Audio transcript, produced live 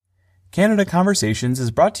Canada Conversations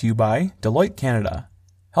is brought to you by Deloitte Canada,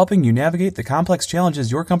 helping you navigate the complex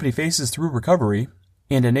challenges your company faces through recovery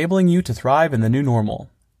and enabling you to thrive in the new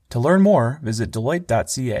normal. To learn more, visit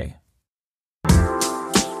Deloitte.ca.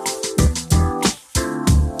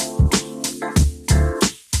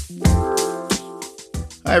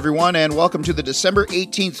 Hi, everyone, and welcome to the December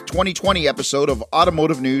 18th, 2020 episode of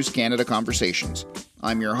Automotive News Canada Conversations.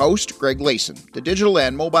 I'm your host, Greg Layson, the digital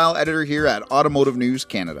and mobile editor here at Automotive News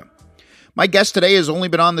Canada. My guest today has only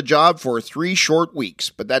been on the job for 3 short weeks,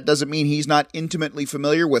 but that doesn't mean he's not intimately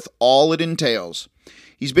familiar with all it entails.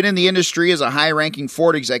 He's been in the industry as a high-ranking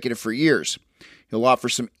Ford executive for years. He'll offer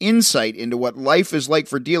some insight into what life is like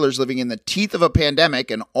for dealers living in the teeth of a pandemic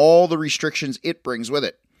and all the restrictions it brings with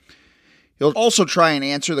it. He'll also try and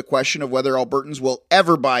answer the question of whether Albertans will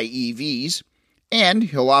ever buy EVs, and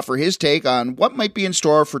he'll offer his take on what might be in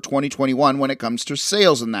store for 2021 when it comes to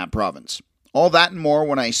sales in that province. All that and more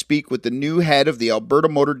when I speak with the new head of the Alberta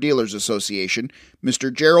Motor Dealers Association,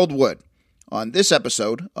 Mr. Gerald Wood, on this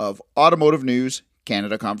episode of Automotive News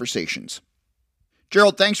Canada Conversations.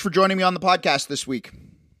 Gerald, thanks for joining me on the podcast this week.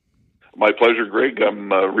 My pleasure, Greg.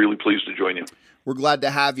 I'm really pleased to join you. We're glad to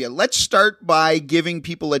have you. Let's start by giving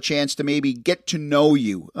people a chance to maybe get to know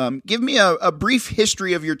you. Give me a brief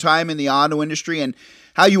history of your time in the auto industry and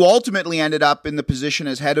how you ultimately ended up in the position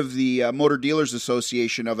as head of the Motor Dealers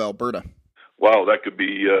Association of Alberta. Wow, that could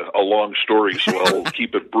be a long story, so I'll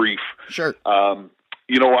keep it brief. Sure.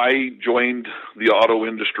 I joined the auto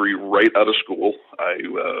industry right out of school. I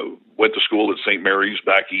went to school at St. Mary's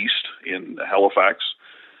back east in Halifax.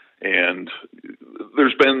 And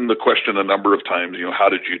there's been the question a number of times, how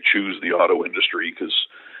did you choose the auto industry? Because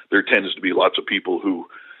there tends to be lots of people who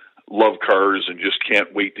love cars and just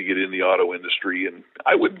can't wait to get in the auto industry. And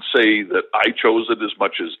I wouldn't say that I chose it as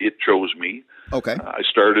much as it chose me. Okay. I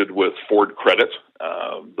started with Ford Credit,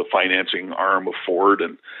 the financing arm of Ford.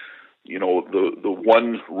 And, the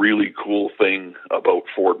one really cool thing about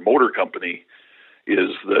Ford Motor Company is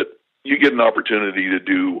that you get an opportunity to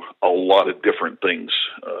do a lot of different things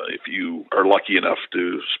if you are lucky enough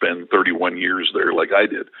to spend 31 years there like I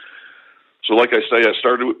did. So like I say, I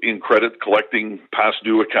started in credit collecting past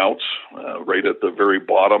due accounts right at the very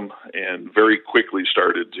bottom and very quickly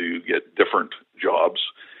started to get different jobs.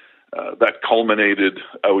 That culminated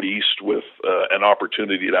out east with an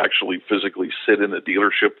opportunity to actually physically sit in a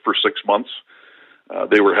dealership for 6 months.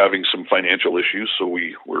 They were having some financial issues, so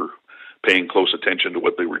we were paying close attention to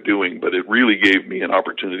what they were doing, but it really gave me an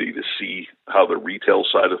opportunity to see how the retail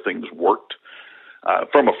side of things worked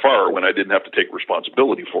from afar when I didn't have to take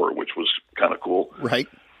responsibility for it, which was kind of cool. Right.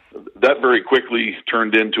 That very quickly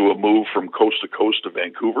turned into a move from coast to coast to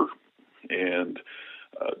Vancouver and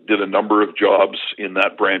did a number of jobs in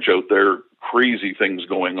that branch out there. Crazy things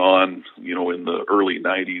going on, in the early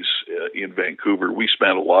 90s in Vancouver. We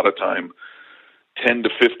spent a lot of time 10 to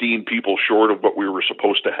 15 people short of what we were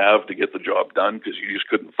supposed to have to get the job done because you just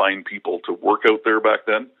couldn't find people to work out there back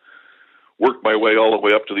then. Worked my way all the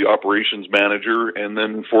way up to the operations manager, and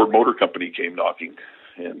then Ford Motor Company came knocking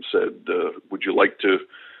and said, would you like to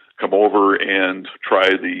come over and try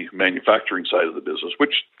the manufacturing side of the business,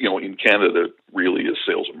 which, in Canada really is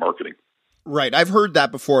sales and marketing. Right. I've heard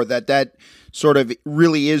that before, that sort of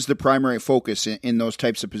really is the primary focus in those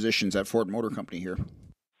types of positions at Ford Motor Company here.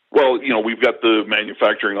 Well, we've got the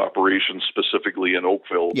manufacturing operations specifically in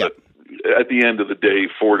Oakville, Yep. But at the end of the day,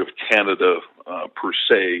 Ford of Canada, per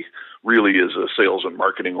se, really is a sales and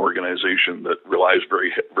marketing organization that relies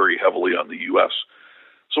very, very heavily on the U.S.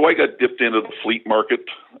 So I got dipped into the fleet market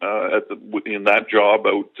in that job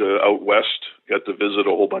out west. Got to visit a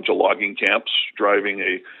whole bunch of logging camps, driving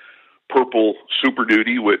a purple Super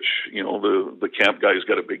Duty, which, the camp guys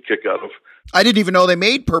got a big kick out of. I didn't even know they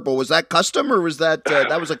made purple. Was that custom or was that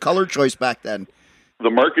that was a color choice back then? The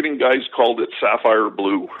marketing guys called it sapphire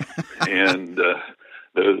blue. And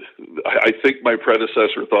I think my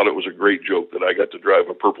predecessor thought it was a great joke that I got to drive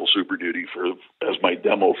a purple Super Duty as my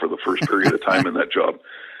demo for the first period of time in that job.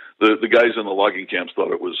 The guys in the logging camps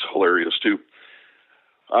thought it was hilarious too.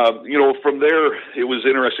 From there, it was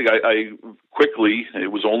interesting. I quickly,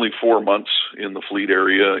 it was only 4 months in the fleet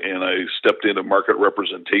area, and I stepped into market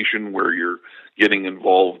representation where you're getting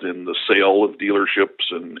involved in the sale of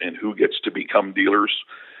dealerships and who gets to become dealers.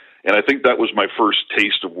 And I think that was my first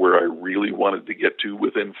taste of where I really wanted to get to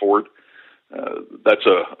within Ford. That's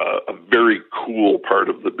a very cool part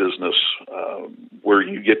of the business where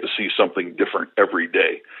you get to see something different every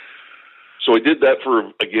day. So I did that for,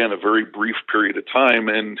 again, a very brief period of time.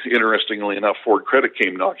 And interestingly enough, Ford Credit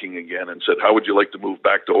came knocking again and said, how would you like to move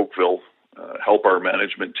back to Oakville, help our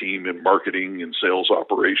management team in marketing and sales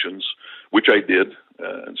operations? which I did,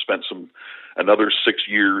 and spent another 6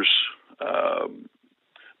 years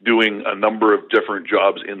doing a number of different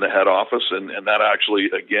jobs in the head office, and that actually,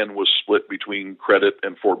 again, was split between Credit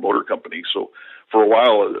and Ford Motor Company. So for a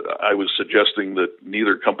while, I was suggesting that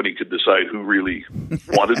neither company could decide who really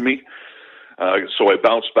wanted me. So I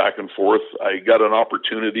bounced back and forth. I got an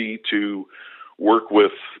opportunity to work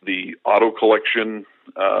with the auto collection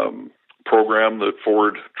program that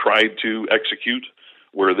Ford tried to execute,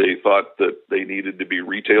 where they thought that they needed to be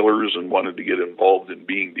retailers and wanted to get involved in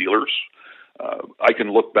being dealers. I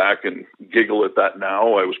can look back and giggle at that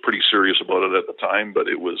now. I was pretty serious about it at the time, but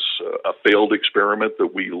it was a failed experiment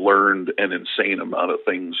that we learned an insane amount of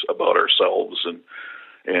things about ourselves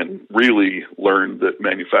and really learned that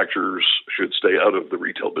manufacturers should stay out of the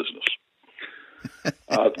retail business.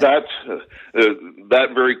 That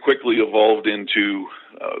very quickly evolved into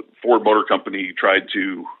Ford Motor Company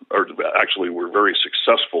were very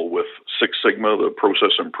successful with Six Sigma, the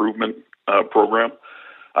process improvement program.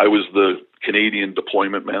 I was the Canadian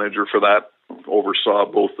deployment manager for that, oversaw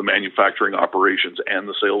both the manufacturing operations and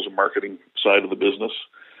the sales and marketing side of the business.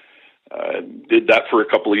 Did that for a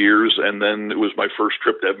couple of years, and then it was my first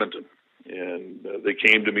trip to Edmonton. And they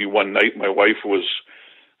came to me one night. My wife was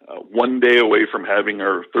 1 day away from having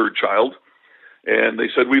our third child, and they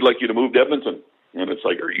said, "We'd like you to move to Edmonton." And it's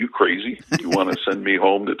like, "Are you crazy? You want to send me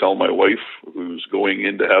home to tell my wife, who's going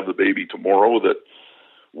in to have the baby tomorrow, that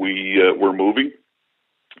we're moving?"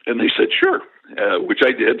 And they said, "Sure," which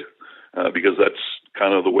I did, because that's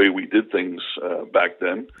kind of the way we did things back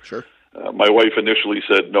then. Sure. My wife initially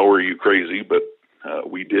said, "No, are you crazy?" But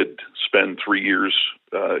we did spend 3 years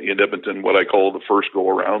in Edmonton, what I call the first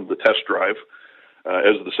go-around, the test drive,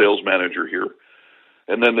 as the sales manager here.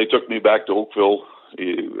 And then they took me back to Oakville,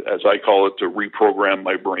 as I call it, to reprogram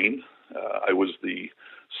my brain. I was the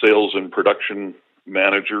sales and production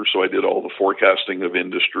manager, so I did all the forecasting of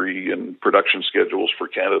industry and production schedules for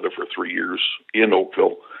Canada for 3 years in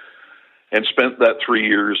Oakville, and spent that 3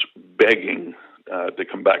 years begging to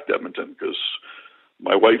come back to Edmonton, because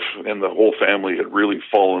my wife and the whole family had really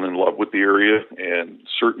fallen in love with the area, and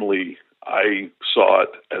certainly I saw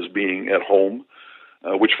it as being at home,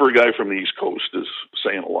 which for a guy from the East Coast is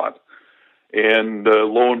saying a lot. And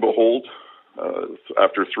lo and behold,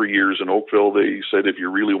 after 3 years in Oakville, they said, "If you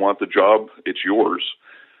really want the job, it's yours."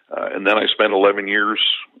 And then I spent 11 years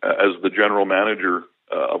as the general manager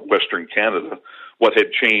of Western Canada. What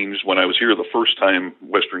had changed when I was here the first time,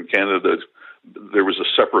 Western Canada, there was a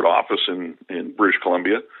separate office in British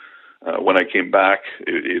Columbia. When I came back,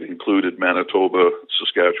 it included Manitoba,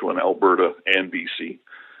 Saskatchewan, Alberta, and BC,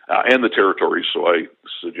 and the territories. So I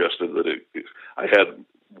suggested that I had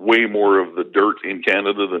way more of the dirt in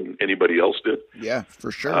Canada than anybody else did. Yeah,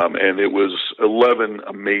 for sure. And it was 11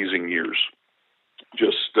 amazing years.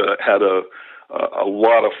 Just had a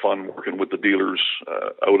lot of fun working with the dealers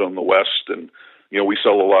out on the West. And, we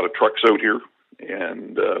sell a lot of trucks out here.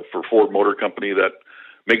 And for Ford Motor Company, that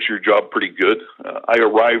makes your job pretty good. I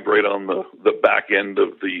arrived right on the back end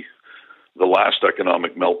of the last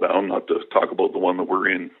economic meltdown, not to talk about the one that we're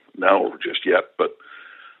in now just yet, but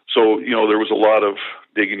so, there was a lot of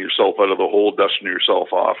digging yourself out of the hole, dusting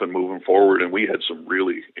yourself off, and moving forward. And we had some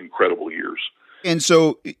really incredible years. And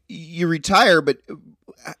so you retire, but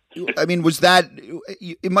I mean,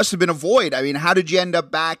 it must have been a void. I mean, how did you end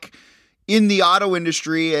up back in the auto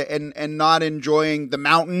industry and not enjoying the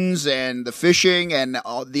mountains and the fishing and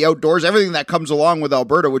the outdoors, everything that comes along with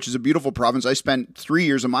Alberta, which is a beautiful province? I spent 3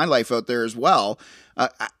 years of my life out there as well.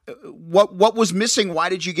 What was missing? Why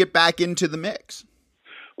did you get back into the mix?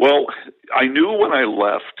 Well, I knew when I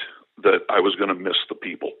left that I was going to miss the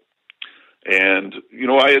people. And,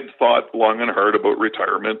 I had thought long and hard about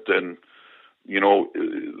retirement and,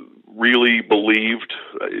 really believed.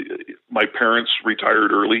 My parents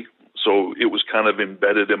retired early, so it was kind of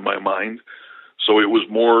embedded in my mind. So it was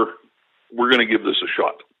more, we're going to give this a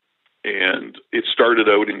shot. And it started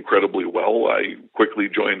out incredibly well. I quickly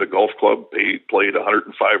joined a golf club, played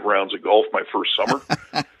 105 rounds of golf my first summer.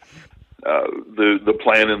 The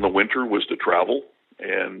plan in the winter was to travel,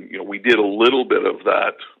 and we did a little bit of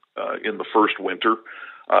that in the first winter.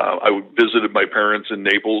 I visited my parents in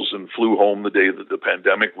Naples and flew home the day that the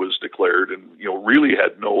pandemic was declared, and really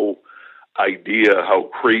had no idea how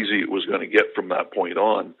crazy it was going to get from that point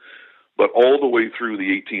on. But all the way through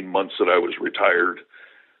the 18 months that I was retired,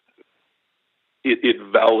 it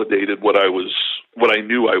validated what I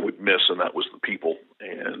knew I would miss, and that was the people.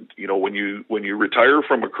 And when you retire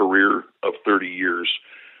from a career of 30 years,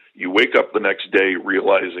 you wake up the next day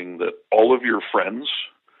realizing that all of your friends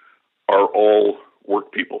are all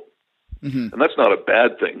work people. Mm-hmm. And that's not a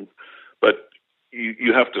bad thing, but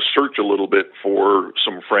you have to search a little bit for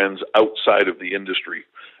some friends outside of the industry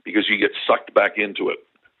because you get sucked back into it,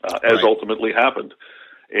 as Right. ultimately happened.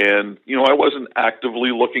 And, I wasn't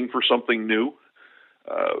actively looking for something new,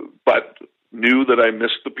 but knew that I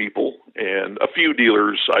missed the people. And a few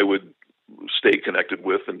dealers I would stay connected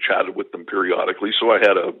with and chatted with them periodically, so I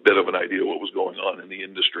had a bit of an idea what was going on in the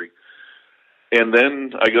industry. And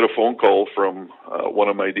then I got a phone call from one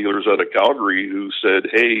of my dealers out of Calgary who said,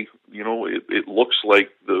 hey, it looks like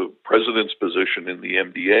the president's position in the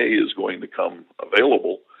MDA is going to come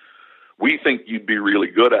available. We think you'd be really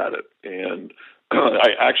good at it. And I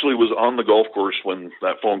actually was on the golf course when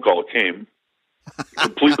that phone call came.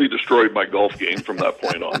 Completely destroyed my golf game from that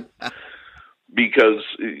point on, because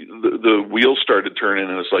the wheels started turning,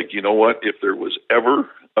 and it's like, you know what? If there was ever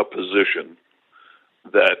a position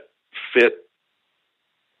that fit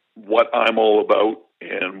what I'm all about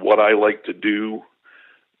and what I like to do,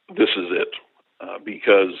 this is it.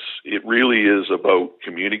 Because it really is about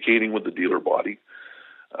communicating with the dealer body.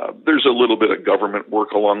 There's a little bit of government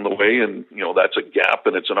work along the way, and that's a gap,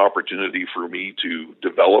 and it's an opportunity for me to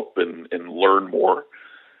develop and learn more.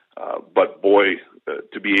 But boy,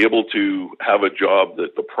 to be able to have a job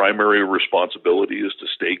that the primary responsibility is to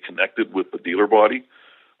stay connected with the dealer body,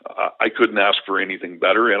 I couldn't ask for anything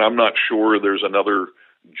better. And I'm not sure there's another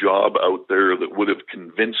job out there that would have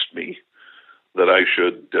convinced me that I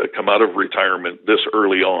should come out of retirement this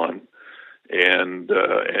early on and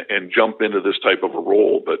jump into this type of a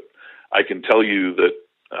role. But I can tell you that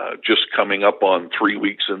just coming up on 3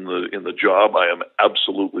 weeks in the job, I am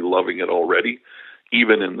absolutely loving it already,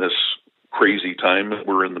 even in this crazy time that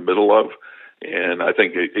we're in the middle of. And I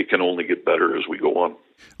think it can only get better as we go on.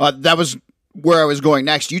 That was where I was going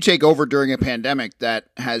next. You take over during a pandemic that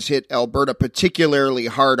has hit Alberta particularly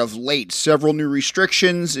hard of late. Several new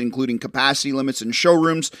restrictions, including capacity limits in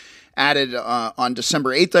showrooms, added on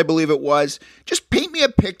December 8th, I believe it was. Just paint me a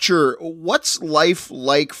picture. What's life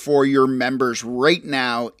like for your members right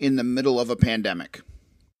now in the middle of a pandemic?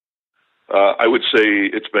 I would say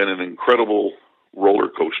it's been an incredible roller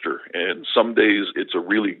coaster. And some days it's a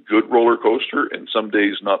really good roller coaster, and some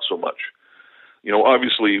days not so much.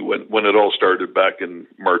 Obviously, when it all started back in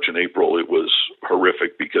March and April, it was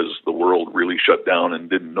horrific because the world really shut down and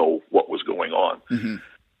didn't know what was going on. Mm-hmm.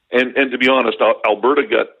 And to be honest, Alberta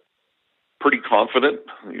got pretty confident.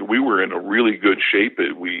 We were in a really good shape.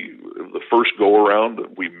 The first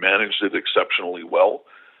go-around, we managed it exceptionally well.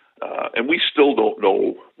 And we still don't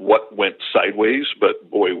know what went sideways, but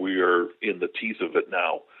boy, we are in the teeth of it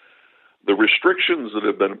now. The restrictions that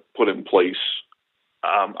have been put in place,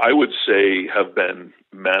 I would say, have been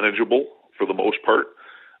manageable for the most part.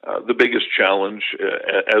 The biggest challenge,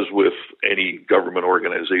 as with any government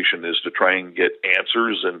organization, is to try and get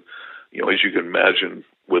answers. And, as you can imagine,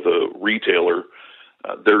 with a retailer,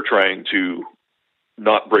 they're trying to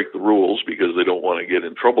not break the rules because they don't want to get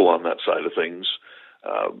in trouble on that side of things.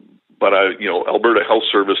 But Alberta Health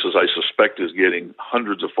Services, I suspect, is getting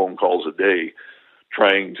hundreds of phone calls a day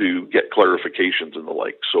trying to get clarifications and the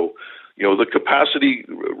like. So, the capacity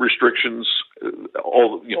restrictions,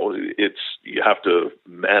 you have to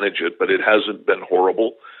manage it, but it hasn't been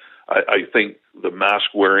horrible. I think the mask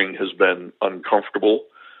wearing has been uncomfortable,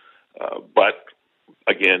 but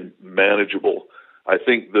again, manageable. I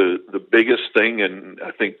think the biggest thing, and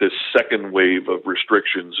I think this second wave of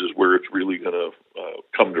restrictions is where it's really going to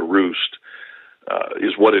come to roost,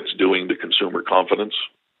 is what it's doing to consumer confidence.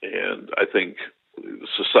 And I think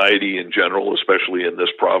society in general, especially in this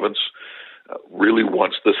province, really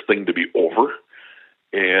wants this thing to be over.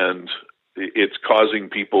 And it's causing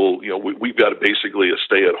people, we've got basically a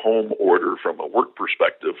stay-at-home order from a work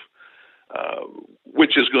perspective,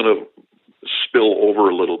 which is going to spill over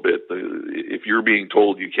a little bit. If you're being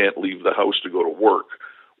told you can't leave the house to go to work,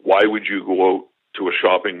 why would you go out to a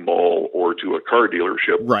shopping mall or to a car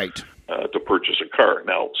dealership right. To purchase a car?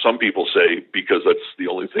 Now, some people say because that's the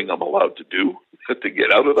only thing I'm allowed to do to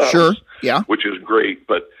get out of the Sure. house, Yeah. which is great,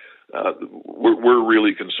 but we're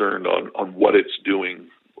really concerned on what it's doing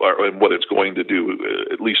and what it's going to do,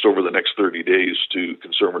 at least over the next 30 days, to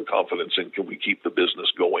consumer confidence, and can we keep the business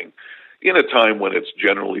going in a time when it's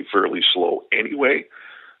generally fairly slow anyway.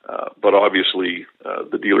 But obviously,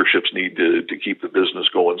 the dealerships need to keep the business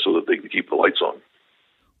going so that they can keep the lights on.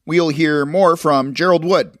 We'll hear more from Gerald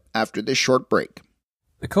Wood after this short break.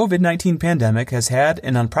 The COVID-19 pandemic has had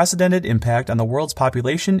an unprecedented impact on the world's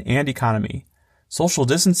population and economy. Social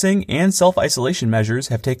distancing and self-isolation measures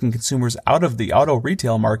have taken consumers out of the auto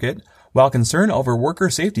retail market, while concern over worker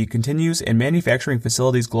safety continues in manufacturing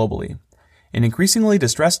facilities globally. An increasingly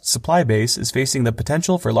distressed supply base is facing the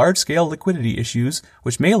potential for large-scale liquidity issues,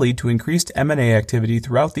 which may lead to increased M&A activity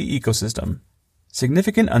throughout the ecosystem.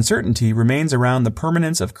 Significant uncertainty remains around the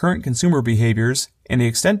permanence of current consumer behaviors and the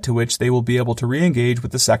extent to which they will be able to re-engage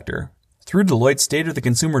with the sector. Through Deloitte's State of the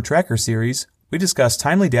Consumer Tracker series, we discuss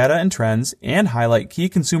timely data and trends and highlight key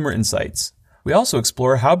consumer insights. We also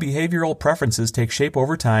explore how behavioral preferences take shape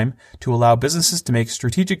over time to allow businesses to make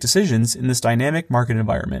strategic decisions in this dynamic market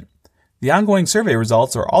environment. The ongoing survey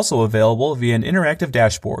results are also available via an interactive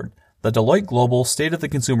dashboard, the Deloitte Global State of the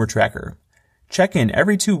Consumer Tracker. Check in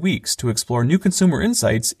every 2 weeks to explore new consumer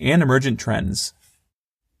insights and emergent trends.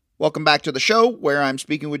 Welcome back to the show, where I'm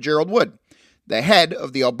speaking with Gerald Wood, the head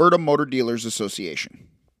of the Alberta Motor Dealers Association.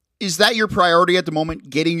 Is that your priority at the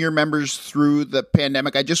moment, getting your members through the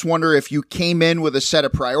pandemic? I just wonder if you came in with a set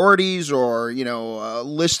of priorities or, a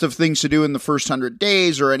list of things to do in the first 100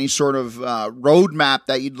 days or any sort of roadmap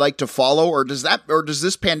that you'd like to follow, or does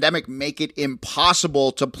this pandemic make it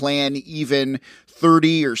impossible to plan even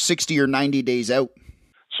 30 or 60 or 90 days out?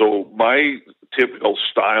 So my typical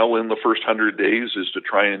style in the first 100 days is to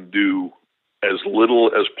try and do as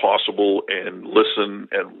little as possible and listen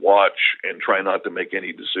and watch and try not to make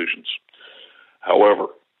any decisions. However,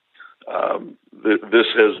 this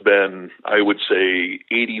has been, I would say,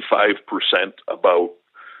 85% about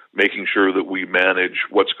making sure that we manage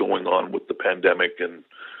what's going on with the pandemic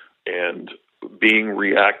and being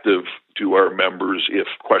reactive to our members if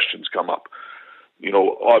questions come up.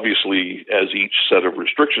 Obviously, as each set of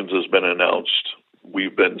restrictions has been announced,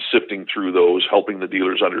 we've been sifting through those, helping the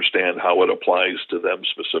dealers understand how it applies to them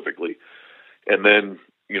specifically. And then,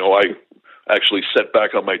 I actually sat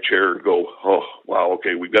back on my chair and go, oh, wow,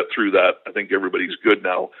 okay, we got through that. I think everybody's good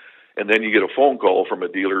now. And then you get a phone call from a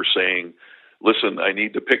dealer saying, listen, I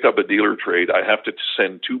need to pick up a dealer trade. I have to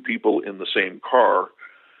send 2 people in the same car.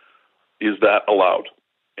 Is that allowed?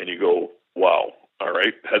 And you go, wow, all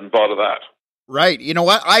right, hadn't thought of that. Right. You know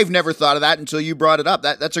what? I've never thought of that until you brought it up.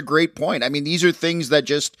 That's a great point. I mean, these are things that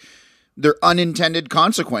they're unintended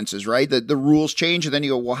consequences, right? The rules change, and then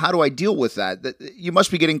you go, well, how do I deal with that? You must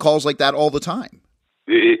be getting calls like that all the time.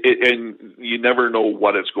 And you never know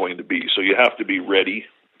what it's going to be. So you have to be ready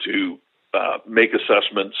to make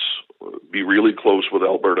assessments, be really close with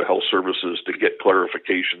Alberta Health Services to get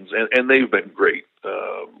clarifications. And they've been great,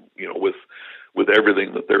 with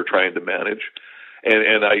everything that they're trying to manage.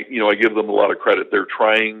 And I give them a lot of credit. They're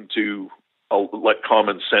trying to let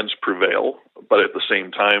common sense prevail, but at the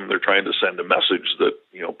same time, they're trying to send a message that,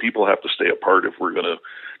 people have to stay apart if we're going to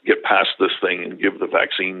get past this thing and give the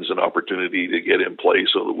vaccines an opportunity to get in place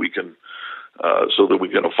so that we can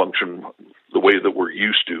function the way that we're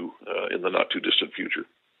used to in the not too distant future.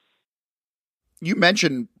 You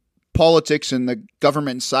mentioned politics and the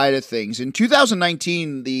government side of things. In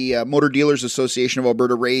 2019, the Motor Dealers Association of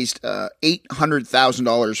Alberta raised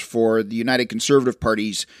 $800,000 for the United Conservative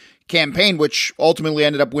Party's campaign, which ultimately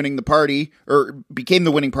ended up winning the party, or became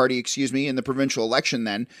the winning party, in the provincial election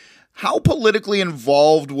then. How politically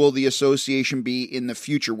involved will the association be in the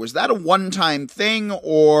future? Was that a one-time thing,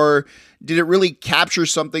 or did it really capture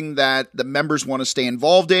something that the members want to stay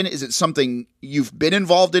involved in? Is it something you've been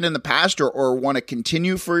involved in the past or want to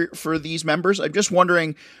continue for these members? I'm just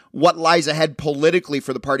wondering what lies ahead politically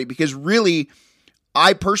for the party, because really,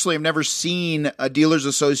 I personally have never seen a dealers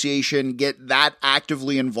association get that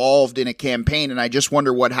actively involved in a campaign, and I just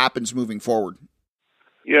wonder what happens moving forward.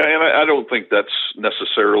 Yeah, and I don't think that's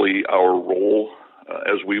necessarily our role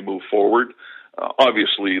as we move forward.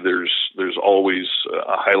 Obviously, there's always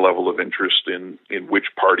a high level of interest in which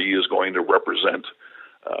party is going to represent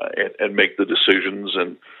and make the decisions,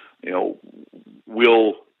 and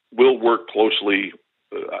we'll work closely.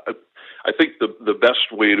 I think the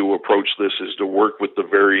best way to approach this is to work with the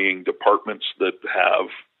varying departments that have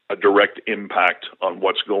a direct impact on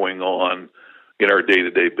what's going on in our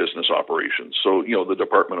day-to-day business operations. So, the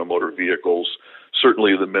Department of Motor Vehicles,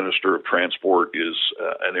 certainly the Minister of Transport is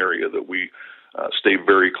an area that we stay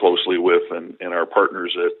very closely with, and our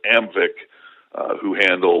partners at AMVIC, who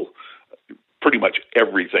handle pretty much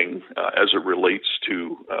everything as it relates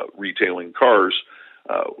to retailing cars.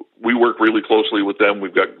 We work really closely with them.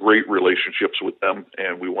 We've got great relationships with them,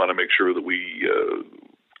 and we want to make sure that we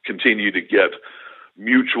continue to get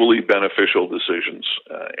mutually beneficial decisions.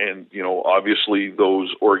 And obviously those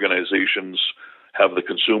organizations have the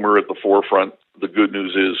consumer at the forefront. The good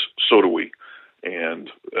news is, so do we. And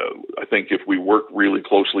I think if we work really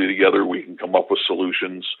closely together, we can come up with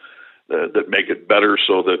solutions that make it better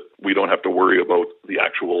so that we don't have to worry about the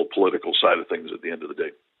actual political side of things at the end of the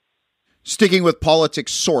day. Sticking with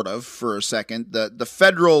politics, sort of, for a second, the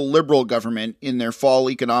federal Liberal government, in their fall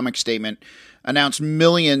economic statement, announced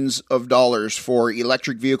millions of dollars for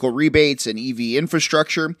electric vehicle rebates and EV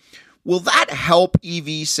infrastructure. Will that help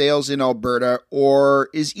EV sales in Alberta, or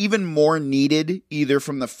is even more needed either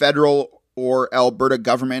from the federal or Alberta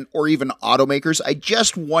government or even automakers? I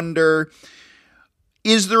just wonder,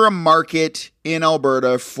 is there a market in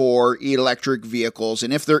Alberta for electric vehicles?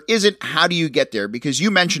 And if there isn't, how do you get there? Because you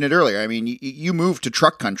mentioned it earlier. I mean, you moved to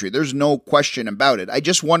truck country. There's no question about it. I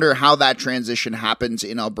just wonder how that transition happens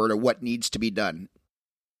in Alberta, what needs to be done.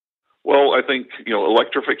 Well, I think,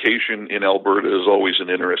 electrification in Alberta is always an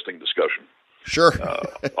interesting discussion. Sure.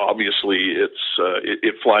 Obviously,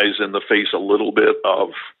 it flies in the face a little bit of,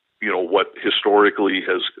 what historically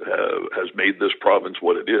has made this province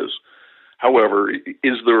what it is. However,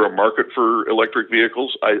 is there a market for electric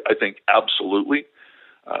vehicles? I think absolutely.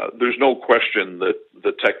 There's no question that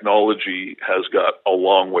the technology has got a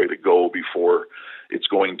long way to go before it's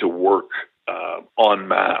going to work en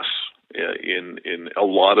masse in a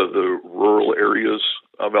lot of the rural areas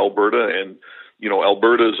of Alberta. And,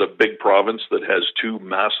 Alberta is a big province that has two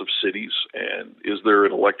massive cities. And is there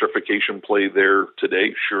an electrification play there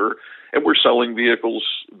today? Sure. And we're selling vehicles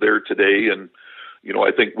there today. And,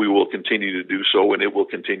 I think we will continue to do so, and it will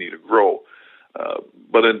continue to grow.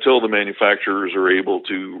 But until the manufacturers are able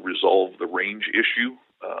to resolve the range issue,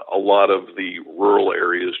 a lot of the rural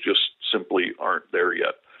areas just simply aren't there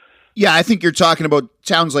yet. Yeah, I think you're talking about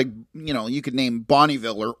towns like, you could name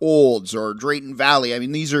Bonnyville or Olds or Drayton Valley. I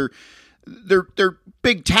mean, they're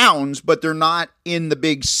big towns, but they're not in the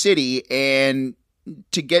big city. And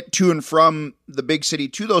to get to and from the big city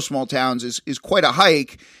to those small towns is quite a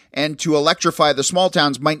hike. And to electrify the small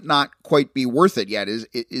towns might not quite be worth it yet.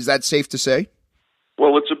 Is that safe to say?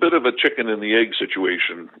 Well, it's a bit of a chicken and the egg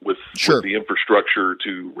situation with the infrastructure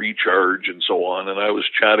to recharge and so on. And I was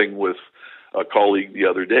chatting with a colleague the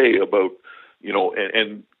other day about,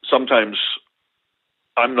 and sometimes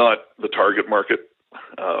I'm not the target market.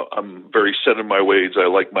 I'm very set in my ways. I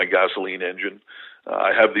like my gasoline engine.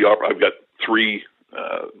 I've got three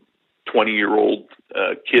 20-year-old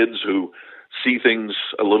kids who see things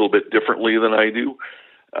a little bit differently than I do.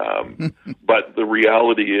 But the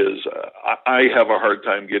reality is I have a hard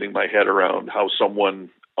time getting my head around how someone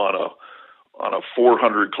on a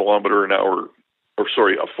 400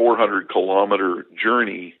 kilometer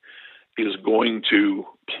journey is going to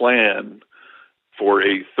plan for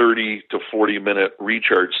a 30 to 40 minute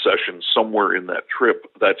recharge session somewhere in that trip.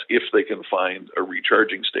 That's if they can find a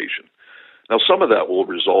recharging station. Now, some of that will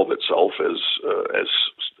resolve itself as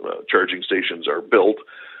charging stations are built,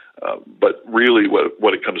 but really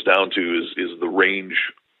what it comes down to is the range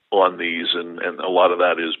on these, and a lot of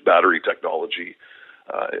that is battery technology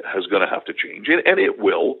is going to have to change, and it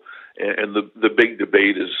will. And the big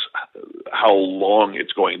debate is how long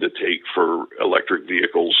it's going to take for electric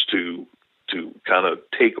vehicles to kind of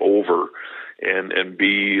take over and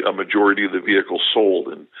be a majority of the vehicles sold.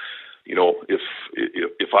 And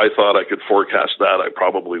if I thought I could forecast that, I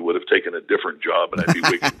probably would have taken a different job, and I'd be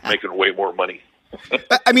making way more money.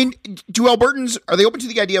 I mean, do Albertans, are they open to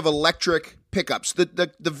the idea of electric pickups?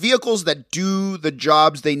 The vehicles that do the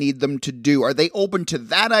jobs they need them to do, are they open to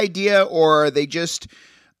that idea, or are they just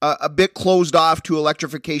a bit closed off to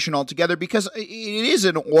electrification altogether? Because it is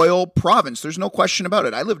an oil province. There's no question about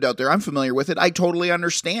it. I lived out there. I'm familiar with it. I totally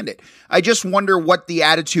understand it. I just wonder what the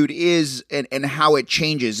attitude is and how it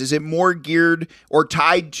changes. Is it more geared or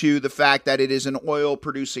tied to the fact that it is an oil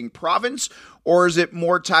producing province, or is it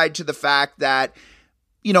more tied to the fact that,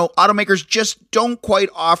 automakers just don't quite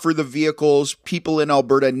offer the vehicles people in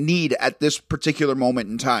Alberta need at this particular moment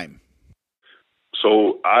in time?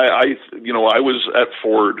 So I was at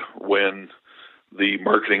Ford when the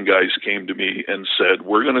marketing guys came to me and said,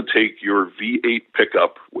 we're going to take your V8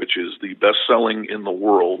 pickup, which is the best selling in the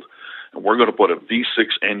world, and we're going to put a V6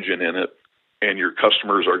 engine in it, and your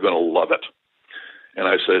customers are going to love it. And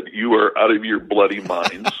I said, you are out of your bloody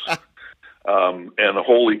minds. And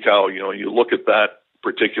holy cow, you look at that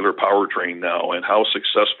particular powertrain now and how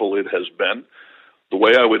successful it has been. The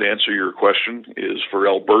way I would answer your question is, for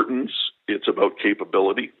Albertans, it's about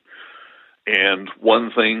capability. And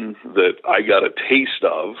one thing that I got a taste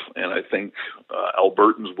of, and I think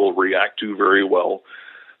Albertans will react to very well,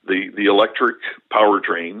 the electric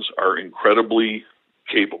powertrains are incredibly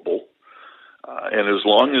capable. And as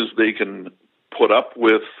long as they can put up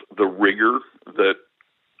with the rigor that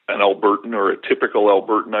an Albertan, or a typical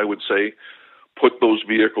Albertan, I would say, put those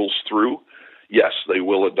vehicles through, yes, they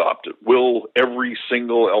will adopt it. Will every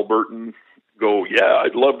single Albertan go, yeah,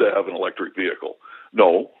 I'd love to have an electric vehicle?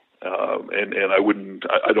 No, And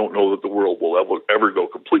I don't know that the world will ever go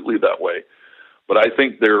completely that way. But I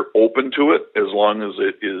think they're open to it as long as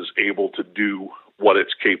it is able to do what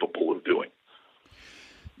it's capable of doing.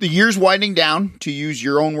 The year's winding down, to use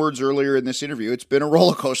your own words earlier in this interview. It's been a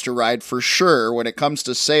roller coaster ride for sure when it comes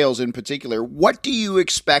to sales in particular. What do you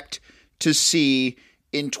expect to see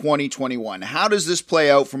in 2021? How does this play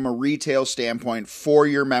out from a retail standpoint for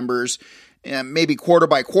your members, maybe quarter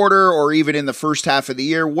by quarter or even in the first half of the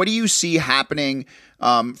year? What do you see happening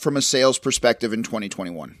from a sales perspective in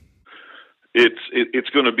 2021? It's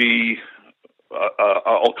going to be,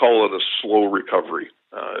 I'll call it a slow recovery.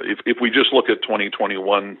 If we just look at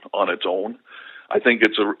 2021 on its own, I think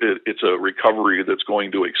it's a recovery that's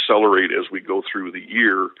going to accelerate as we go through the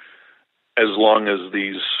year, as long as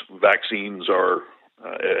these vaccines are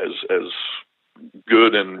as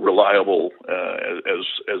good and reliable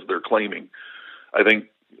as they're claiming. I think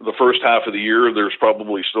the first half of the year, there's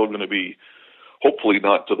probably still going to be, hopefully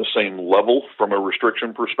not to the same level from a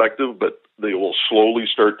restriction perspective, but they will slowly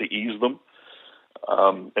start to ease them.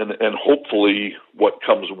 And hopefully what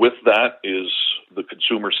comes with that is the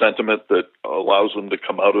consumer sentiment that allows them to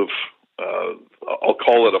come out of, I'll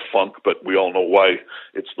call it a funk, but we all know why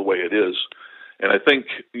it's the way it is. And I think,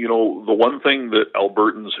 the one thing that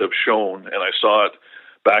Albertans have shown, and I saw it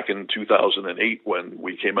back in 2008 when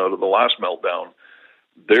we came out of the last meltdown,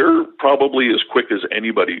 they're probably as quick as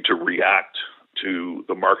anybody to react to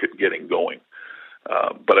the market getting going.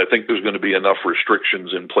 But I think there's going to be enough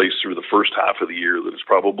restrictions in place through the first half of the year that it's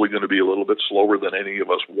probably going to be a little bit slower than any of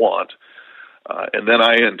us want. And then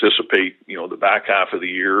I anticipate, the back half of the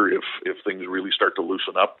year, if things really start to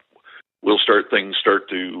loosen up, things start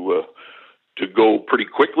to go pretty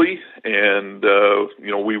quickly. And,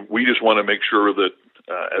 we just want to make sure that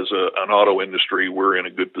as an auto industry, we're in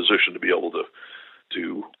a good position to be able to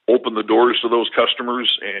open the doors to those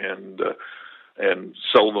customers and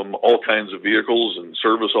sell them all kinds of vehicles and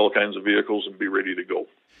service all kinds of vehicles and be ready to go.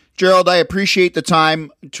 Gerald, I appreciate the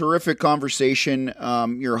time. Terrific conversation.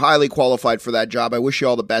 You're highly qualified for that job. I wish you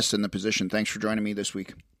all the best in the position. Thanks for joining me this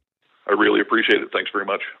week. I really appreciate it. Thanks very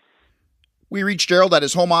much. We reached Gerald at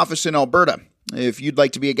his home office in Alberta. If you'd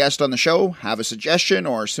like to be a guest on the show, have a suggestion,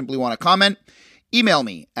 or simply want to comment, email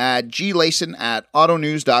me at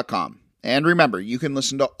glayson@autonews.com. And remember, you can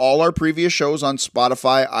listen to all our previous shows on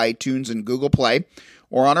Spotify, iTunes, and Google Play,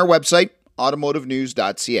 or on our website,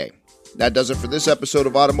 automotivenews.ca. That does it for this episode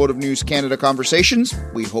of Automotive News Canada Conversations.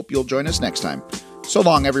 We hope you'll join us next time. So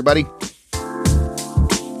long, everybody.